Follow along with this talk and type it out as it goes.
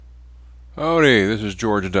Howdy, this is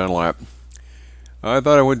George Dunlap. I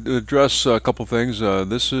thought I would address a couple things.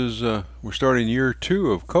 We're starting year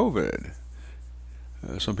two of COVID.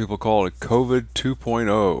 Some people call it COVID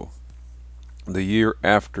 2.0, the year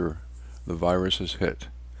after the virus has hit.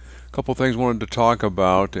 A couple things I wanted to talk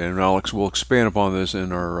about, and Alex will expand upon this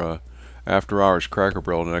in our after hours Cracker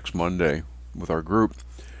Barrel next Monday with our group.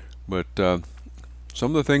 But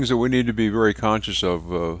some of the things that we need to be very conscious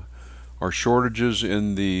of are shortages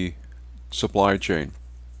in the supply chain.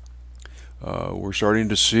 We're starting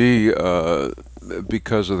to see,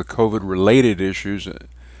 because of the COVID related issues,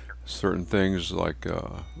 certain things like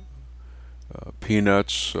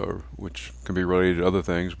peanuts, which can be related to other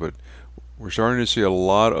things, but we're starting to see a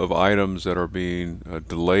lot of items that are being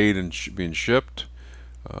delayed and being shipped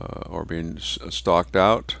or being stocked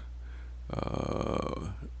out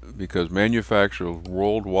because manufacturers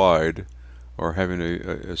worldwide are having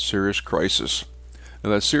a serious crisis. Now,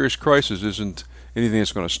 that serious crisis isn't anything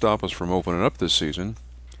that's going to stop us from opening up this season,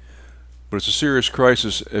 but it's a serious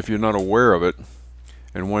crisis if you're not aware of it,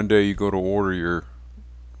 and one day you go to order your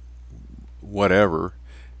whatever,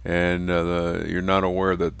 and you're not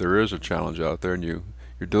aware that there is a challenge out there, and your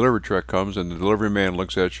delivery truck comes, and the delivery man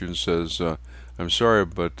looks at you and says, "I'm sorry,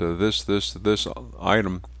 but this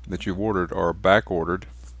item that you've ordered are back ordered,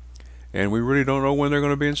 and we really don't know when they're going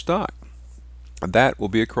to be in stock." That will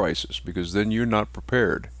be a crisis because then you're not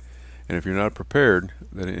prepared. And if you're not prepared,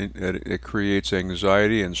 then it creates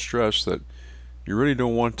anxiety and stress that you really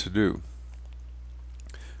don't want to do.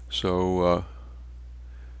 So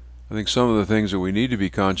I think some of the things that we need to be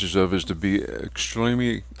conscious of is to be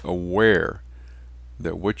extremely aware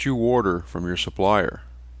that what you order from your supplier,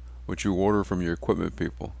 what you order from your equipment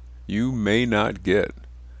people, you may not get.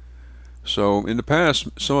 So in the past,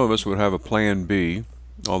 some of us would have a plan B,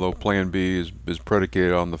 although plan B is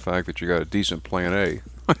predicated on the fact that you got a decent plan A.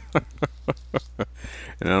 And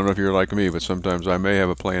I don't know if you're like me, but sometimes I may have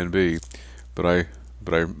a plan B, but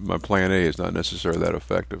my plan A is not necessarily that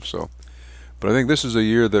effective. So, but I think this is a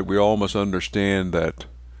year that we all must understand that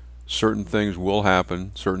certain things will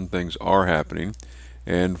happen, certain things are happening,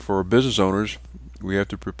 and for business owners, we have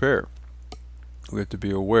to prepare. We have to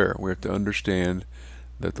be aware. We have to understand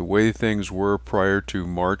that the way things were prior to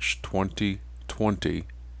March 2020,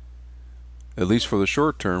 at least for the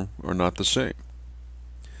short term, are not the same.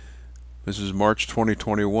 This is March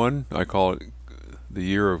 2021. I call it the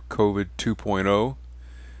year of COVID 2.0.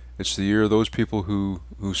 It's the year of those people who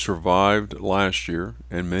survived last year,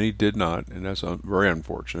 and many did not, and that's very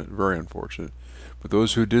unfortunate, very unfortunate. But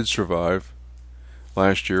those who did survive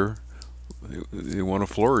last year, they want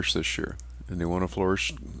to flourish this year, and they want to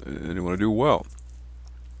flourish, and they want to do well.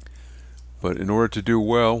 But in order to do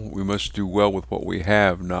well, we must do well with what we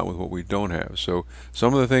have, not with what we don't have. So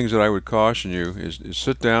some of the things that I would caution you is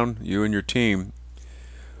sit down, you and your team,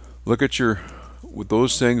 look at with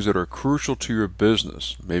those things that are crucial to your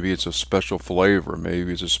business. Maybe it's a special flavor,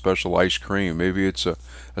 maybe it's a special ice cream, maybe it's a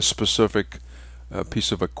specific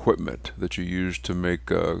piece of equipment that you use to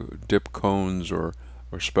make dip cones or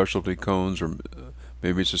specialty cones, or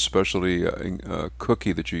maybe it's a specialty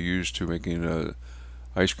cookie that you use to making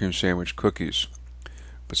ice cream sandwich cookies.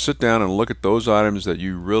 But sit down and look at those items that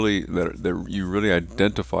you really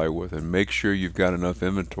identify with, and make sure you've got enough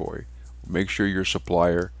inventory. Make sure your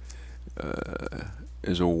supplier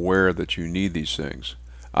is aware that you need these things.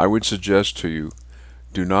 I would suggest to you,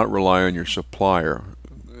 do not rely on your supplier,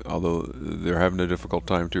 although they're having a difficult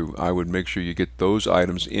time too. I would make sure you get those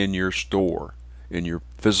items in your store, in your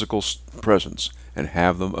physical presence, and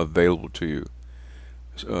have them available to you.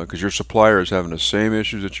 Because your supplier is having the same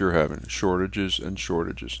issues that you're having, shortages and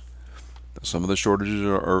shortages. Some of the shortages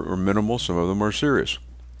are minimal, some of them are serious.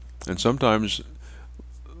 And sometimes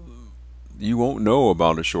you won't know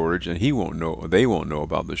about a shortage, and they won't know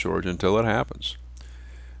about the shortage until it happens.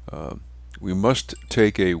 We must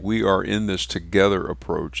take a "we are in this together"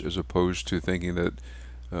 approach, as opposed to thinking that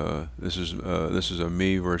this is a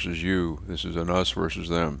me versus you, this is an us versus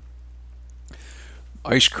them.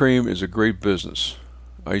 Ice cream is a great business.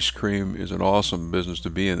 Ice cream is an awesome business to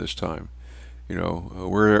be in this time. You know,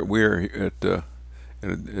 we're at the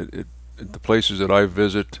places that I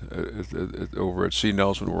visit over at C.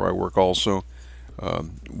 Nelson, where I work also.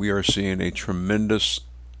 We are seeing a tremendous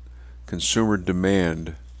consumer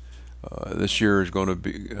demand. This year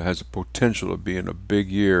has a potential of being a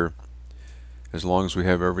big year, as long as we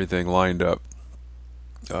have everything lined up.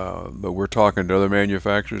 But we're talking to other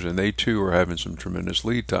manufacturers, and they too are having some tremendous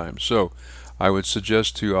lead times. So I would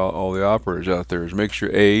suggest to all the operators out there is make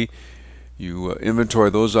sure you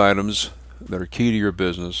inventory those items that are key to your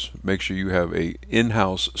business. Make sure you have a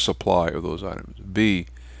in-house supply of those items. B,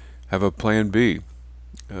 Have a plan B.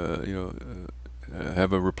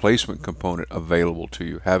 Have a replacement component available to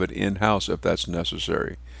you. Have it in-house if that's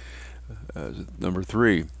necessary. Number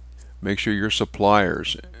three, make sure your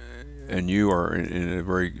suppliers and you are in a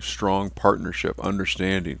very strong partnership,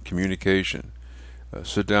 understanding, communication.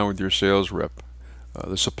 Sit down with your sales rep.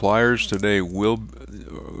 The suppliers today are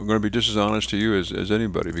going to be just as honest to you as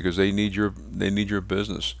anybody because they need your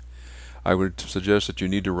business. I would suggest that you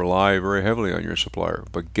need to rely very heavily on your supplier,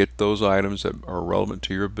 but get those items that are relevant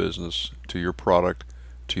to your business, to your product,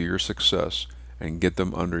 to your success, and get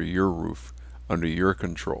them under your roof, under your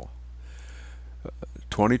control.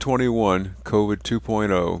 2021 COVID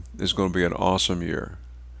 2.0 is going to be an awesome year.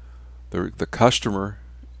 The customer,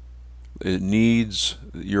 it needs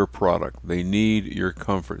your product. They need your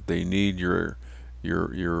comfort. They need your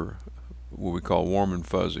what we call warm and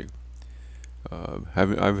fuzzy.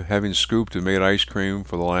 Having scooped and made ice cream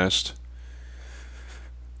for the last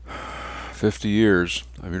 50 years,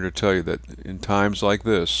 I'm here to tell you that in times like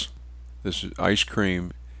this ice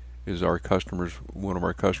cream is one of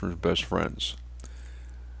our customers' best friends.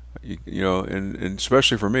 And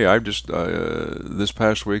especially for me, I've just this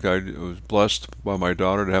past week I was blessed by my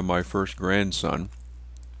daughter to have my first grandson.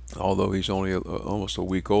 Although he's only almost a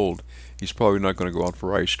week old, he's probably not going to go out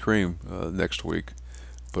for ice cream next week.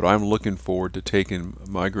 But I'm looking forward to taking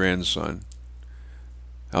my grandson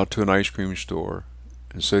out to an ice cream store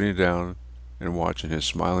and sitting down and watching his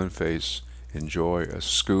smiling face enjoy a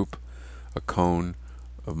scoop, a cone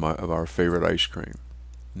of our favorite ice cream.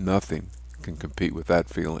 Nothing can compete with that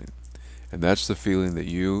feeling. And that's the feeling that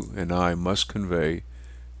you and I must convey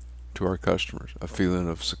to our customers, a feeling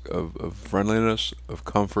of friendliness, of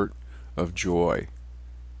comfort, of joy,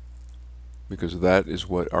 because that is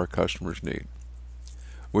what our customers need.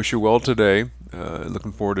 Wish you well today.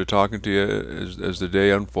 Looking forward to talking to you as the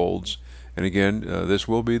day unfolds. And again, this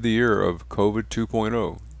will be the year of COVID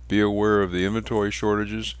 2.0. Be aware of the inventory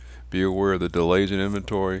shortages. Be aware of the delays in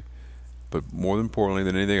inventory. But more importantly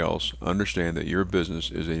than anything else, understand that your business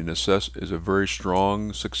is a very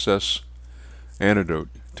strong success antidote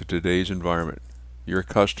to today's environment. Your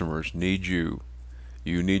customers need you.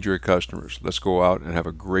 You need your customers. Let's go out and have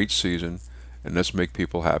a great season, and let's make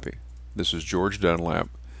people happy. This is George Dunlap.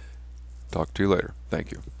 Talk to you later.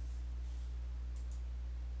 Thank you.